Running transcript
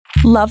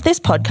Love this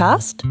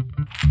podcast?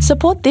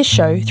 Support this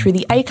show through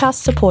the Acast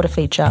supporter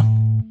feature.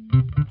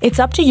 It's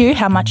up to you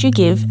how much you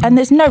give, and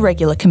there's no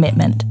regular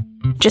commitment.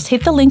 Just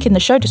hit the link in the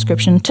show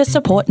description to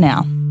support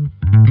now.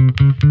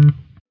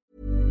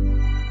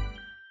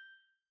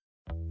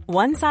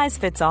 One size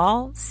fits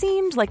all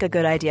seemed like a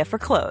good idea for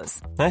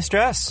clothes. Nice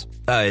dress.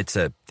 It's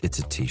a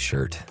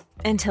t-shirt.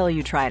 Until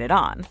you tried it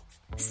on.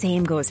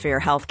 Same goes for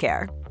your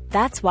healthcare.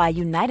 That's why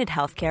United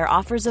Healthcare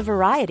offers a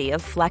variety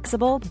of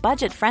flexible,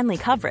 budget-friendly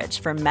coverage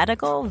for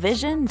medical,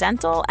 vision,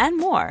 dental, and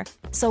more.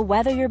 So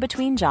whether you're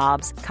between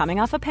jobs,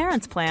 coming off a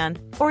parent's plan,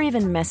 or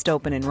even missed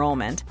open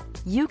enrollment,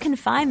 you can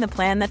find the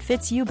plan that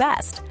fits you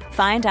best.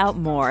 Find out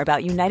more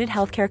about United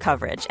Healthcare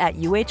coverage at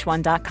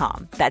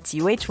uh1.com. That's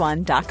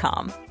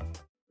uh1.com.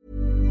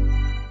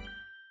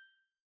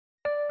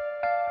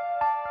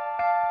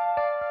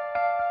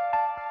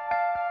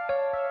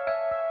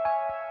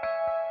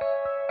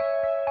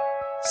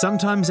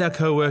 Sometimes our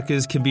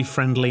co-workers can be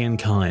friendly and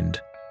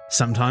kind.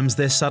 Sometimes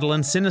they're subtle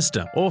and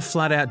sinister, or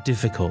flat out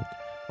difficult.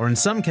 Or in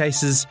some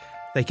cases,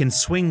 they can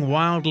swing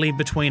wildly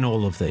between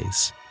all of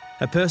these.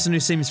 A person who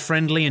seems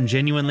friendly and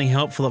genuinely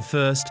helpful at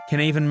first can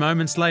even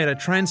moments later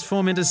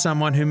transform into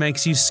someone who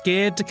makes you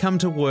scared to come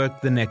to work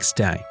the next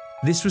day.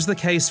 This was the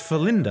case for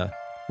Linda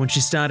when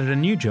she started a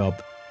new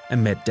job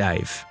and met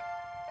Dave.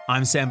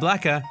 I'm Sam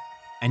Blacker,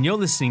 and you're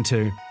listening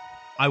to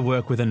I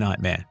Work With a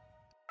Nightmare.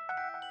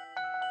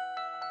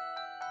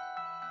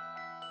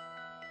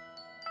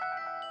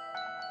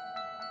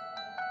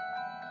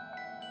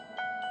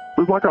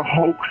 It was like a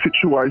Hulk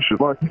situation.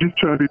 Like, he just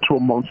turned into a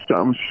monster.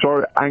 I was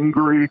so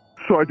angry.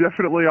 So I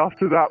definitely,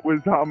 after that,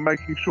 was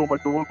making sure my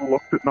doors were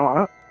locked at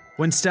night.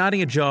 When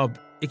starting a job,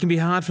 it can be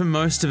hard for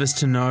most of us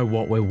to know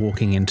what we're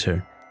walking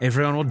into.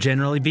 Everyone will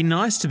generally be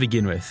nice to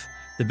begin with.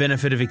 The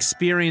benefit of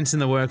experience in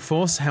the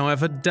workforce,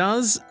 however,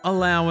 does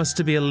allow us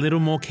to be a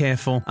little more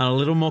careful and a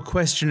little more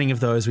questioning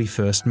of those we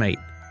first meet.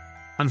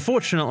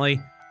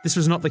 Unfortunately, this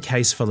was not the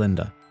case for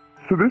Linda.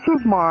 So this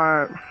was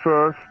my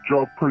first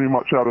job pretty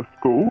much out of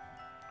school.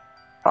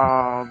 So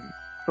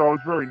I was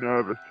very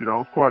nervous, I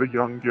was quite a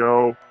young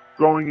girl,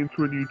 going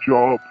into a new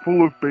job,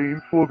 full of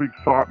beans, full of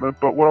excitement,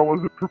 but what I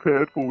wasn't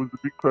prepared for was the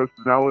big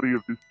personality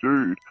of this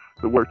dude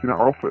that worked in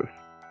our office.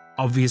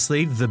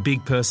 Obviously, the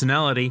big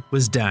personality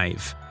was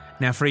Dave.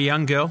 Now, for a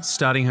young girl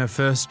starting her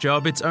first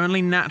job, it's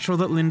only natural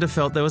that Linda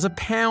felt there was a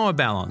power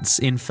balance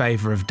in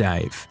favour of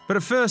Dave. But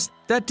at first,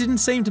 that didn't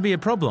seem to be a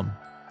problem.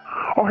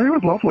 Oh, he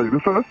was lovely. The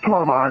first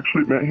time I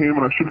actually met him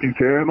and I shook his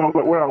hand, I was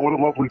like, wow, what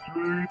a lovely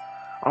dude.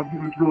 He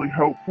was really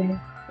helpful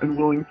and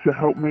willing to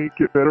help me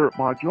get better at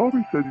my job.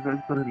 He said, if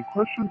you've got any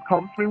questions,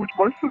 come to me, which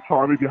most of the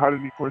time, if you had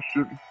any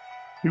questions,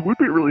 he would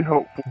be really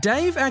helpful.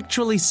 Dave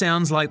actually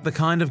sounds like the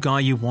kind of guy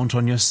you want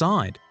on your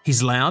side.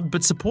 He's loud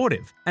but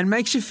supportive and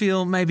makes you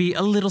feel maybe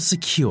a little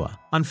secure.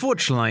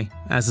 Unfortunately,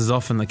 as is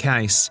often the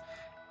case,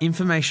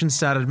 information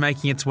started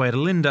making its way to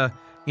Linda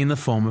in the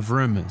form of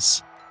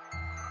rumours.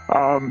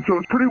 So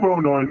it's pretty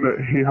well known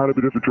that he had a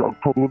bit of a drug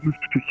problem, this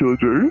particular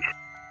dude.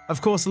 Of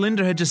course,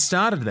 Linda had just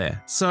started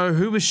there, so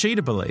who was she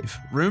to believe?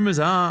 Rumours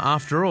are,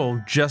 after all,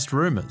 just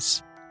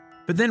rumours.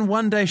 But then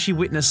one day she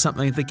witnessed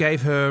something that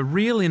gave her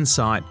real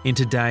insight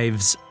into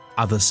Dave's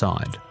other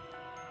side.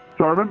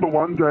 So I remember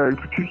one day,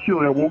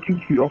 particularly, I walked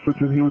into the office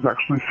and he was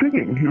actually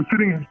singing. He was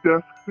sitting at his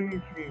desk,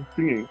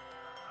 singing.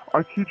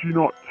 I kid you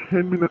not,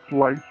 10 minutes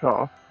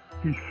later,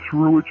 he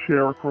threw a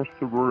chair across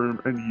the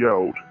room and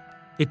yelled.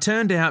 It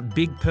turned out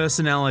big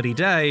personality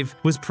Dave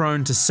was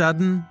prone to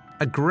sudden,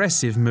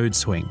 aggressive mood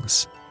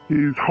swings.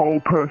 His whole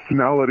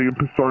personality and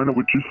persona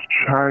would just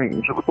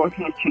change. It was like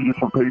he was two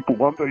different people.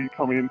 One day he'd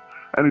come in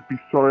and he'd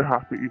be so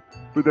happy,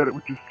 but then it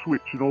would just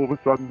switch and all of a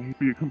sudden he'd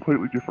be a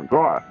completely different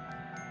guy.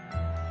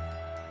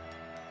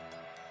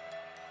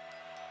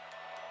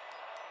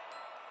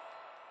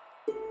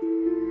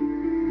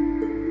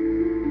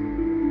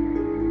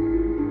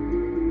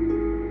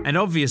 And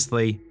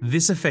obviously,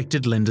 this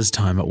affected Linda's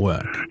time at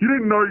work. You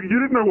didn't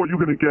know what you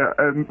were going to get,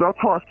 and that's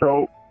how I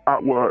felt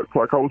at work.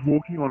 Like, I was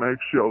walking on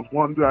eggshells.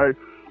 One day,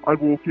 I'd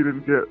walk in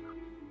and get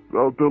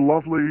the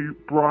lovely,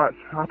 bright,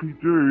 happy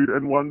dude,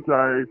 and one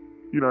day,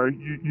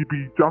 you'd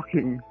be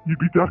ducking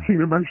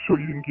to make sure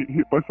you didn't get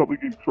hit by something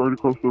getting thrown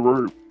across the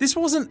room. This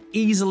wasn't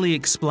easily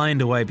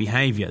explained away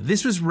behaviour.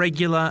 This was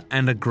regular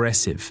and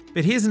aggressive.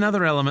 But here's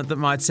another element that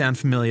might sound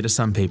familiar to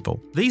some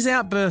people. These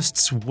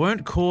outbursts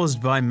weren't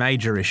caused by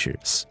major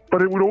issues.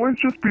 But it would always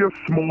just be a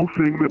small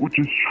thing that would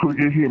just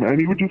trigger him.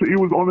 And it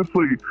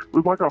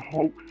was like a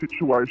Hulk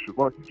situation.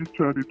 Like, he just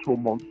turned into a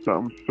monster.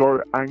 I'm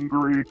so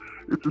angry.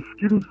 It's a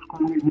skinny,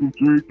 scrawny little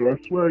dude, but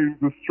I swear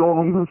he's a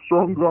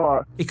strong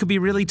guy. It could be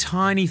really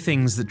tiny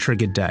things that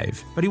triggered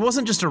Dave. But he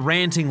wasn't just a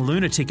ranting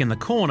lunatic in the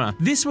corner.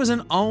 This was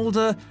an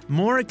older,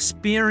 more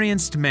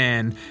experienced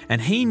man,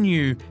 and he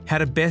knew how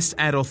to best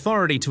add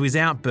authority to his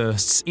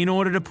outbursts in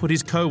order to put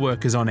his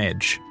co-workers on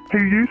edge. He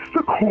used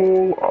to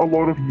call a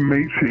lot of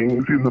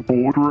meetings in the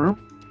boardroom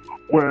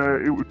where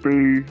it would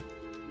be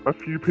a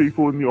few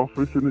people in the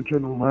office and the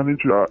general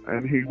manager,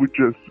 and he would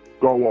just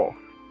go off.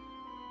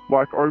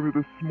 like over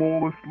the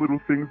smallest little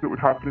things that would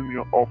happen in the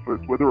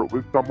office, whether it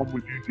was someone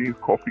was using his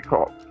coffee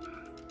cup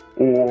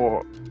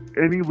or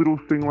any little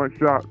thing like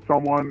that.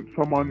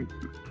 Someone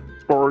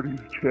borrowed his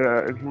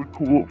chair and he would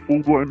call it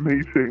full-blown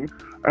meeting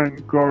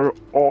and go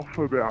off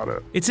about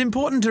it. It's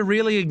important to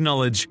really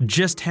acknowledge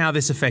just how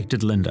this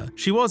affected Linda.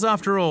 She was,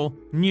 after all,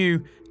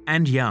 new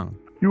and young.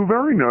 You were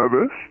very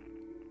nervous.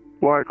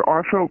 Like,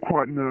 I felt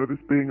quite nervous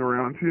being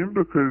around him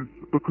because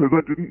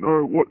I didn't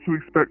know what to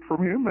expect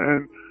from him,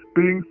 and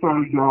being so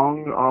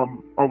young,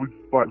 I was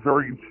like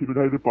very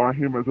intimidated by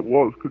him as it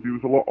was because he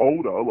was a lot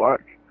older,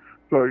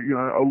 so, you know,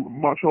 a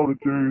much older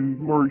dude,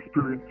 more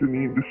experienced in the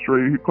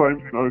industry, who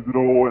claims he knows it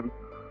all, and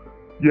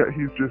yet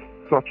he's just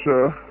such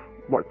a,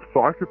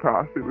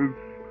 psychopath. It was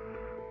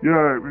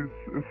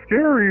a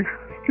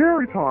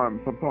scary time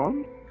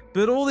sometimes.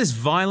 But all this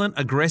violent,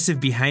 aggressive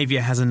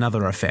behaviour has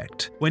another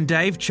effect. When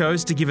Dave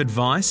chose to give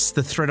advice,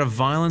 the threat of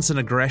violence and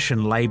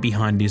aggression lay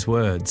behind his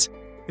words.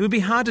 It would be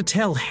hard to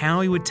tell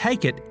how he would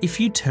take it if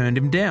you turned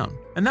him down.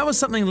 And that was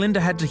something Linda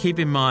had to keep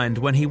in mind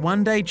when he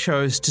one day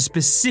chose to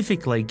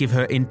specifically give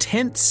her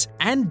intense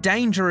and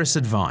dangerous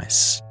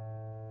advice.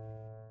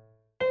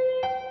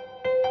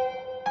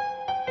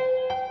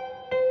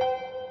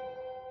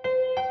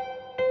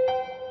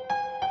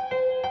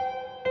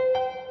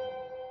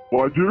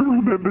 Well, I do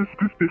remember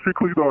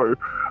specifically though,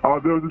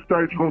 there was a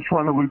stage when I was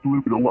trying to lose a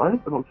little bit of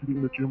weight and I was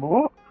hitting the gym a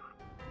lot.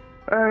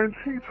 And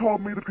he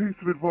told me the piece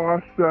of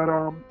advice that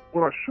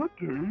what I should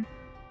do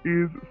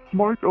is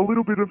smoke a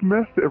little bit of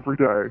meth every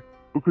day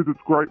because it's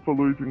great for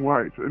losing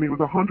weight. And he was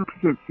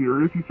 100%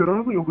 serious. He said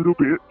only a little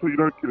bit so you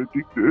don't get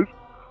addicted,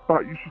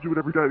 but you should do it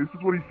every day. This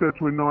is what he said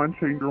to a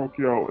 19-year-old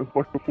girl as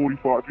like a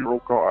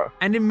 45-year-old guy.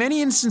 And in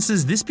many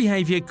instances, this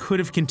behaviour could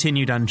have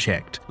continued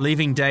unchecked,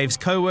 leaving Dave's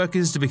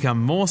co-workers to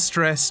become more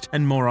stressed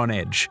and more on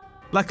edge.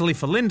 Luckily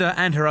for Linda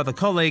and her other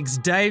colleagues,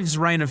 Dave's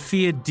reign of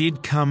fear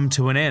did come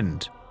to an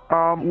end.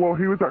 Well,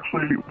 he was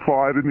actually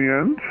fired in the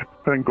end,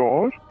 thank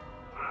God.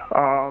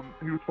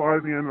 He was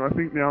fired in the end, and I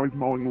think now he's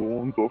mowing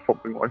lawns or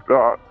something like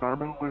that. I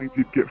remember when he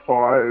did get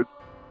fired,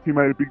 he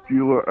made a big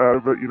deal out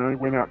of it. You know, he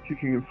went out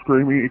kicking and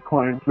screaming. He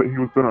claimed that he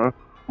was going to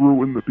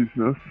ruin the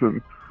business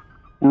and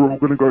we're all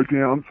going to go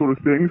down sort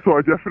of thing. So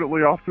I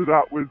definitely, after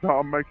that, was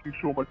making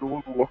sure my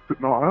doors were locked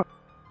at night.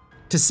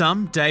 To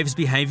some, Dave's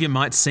behaviour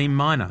might seem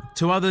minor.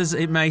 To others,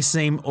 it may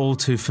seem all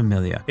too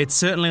familiar. It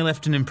certainly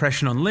left an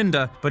impression on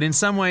Linda, but in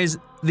some ways,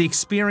 the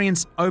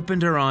experience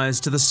opened her eyes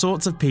to the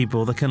sorts of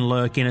people that can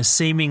lurk in a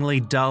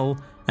seemingly dull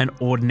and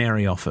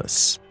ordinary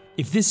office.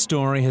 If this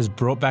story has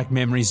brought back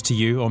memories to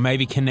you or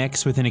maybe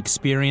connects with an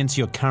experience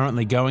you're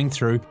currently going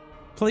through,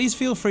 please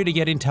feel free to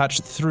get in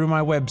touch through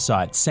my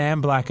website,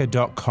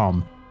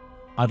 samblacker.com.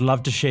 I'd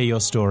love to share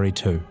your story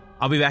too.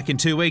 I'll be back in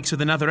 2 weeks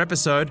with another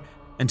episode.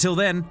 Until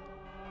then,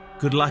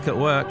 good luck at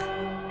work.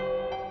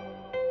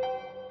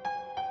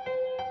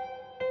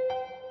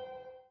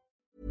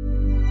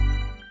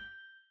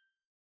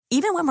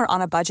 Even when we're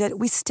on a budget,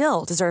 we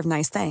still deserve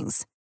nice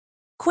things.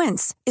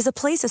 Quince is a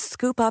place to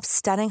scoop up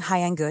stunning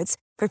high-end goods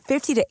for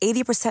 50 to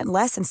 80%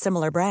 less than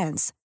similar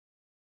brands.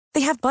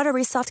 They have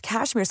buttery soft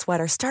cashmere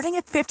sweaters starting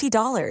at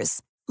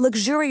 $50,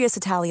 luxurious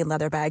Italian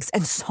leather bags,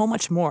 and so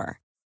much more.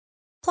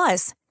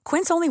 Plus,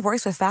 Quince only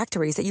works with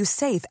factories that use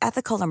safe,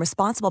 ethical, and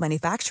responsible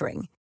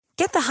manufacturing.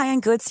 Get the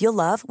high-end goods you'll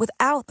love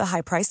without the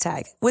high price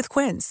tag with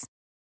Quince.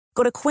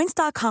 Go to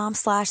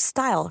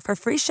quince.com/style for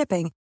free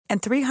shipping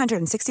and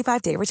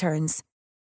 365-day returns.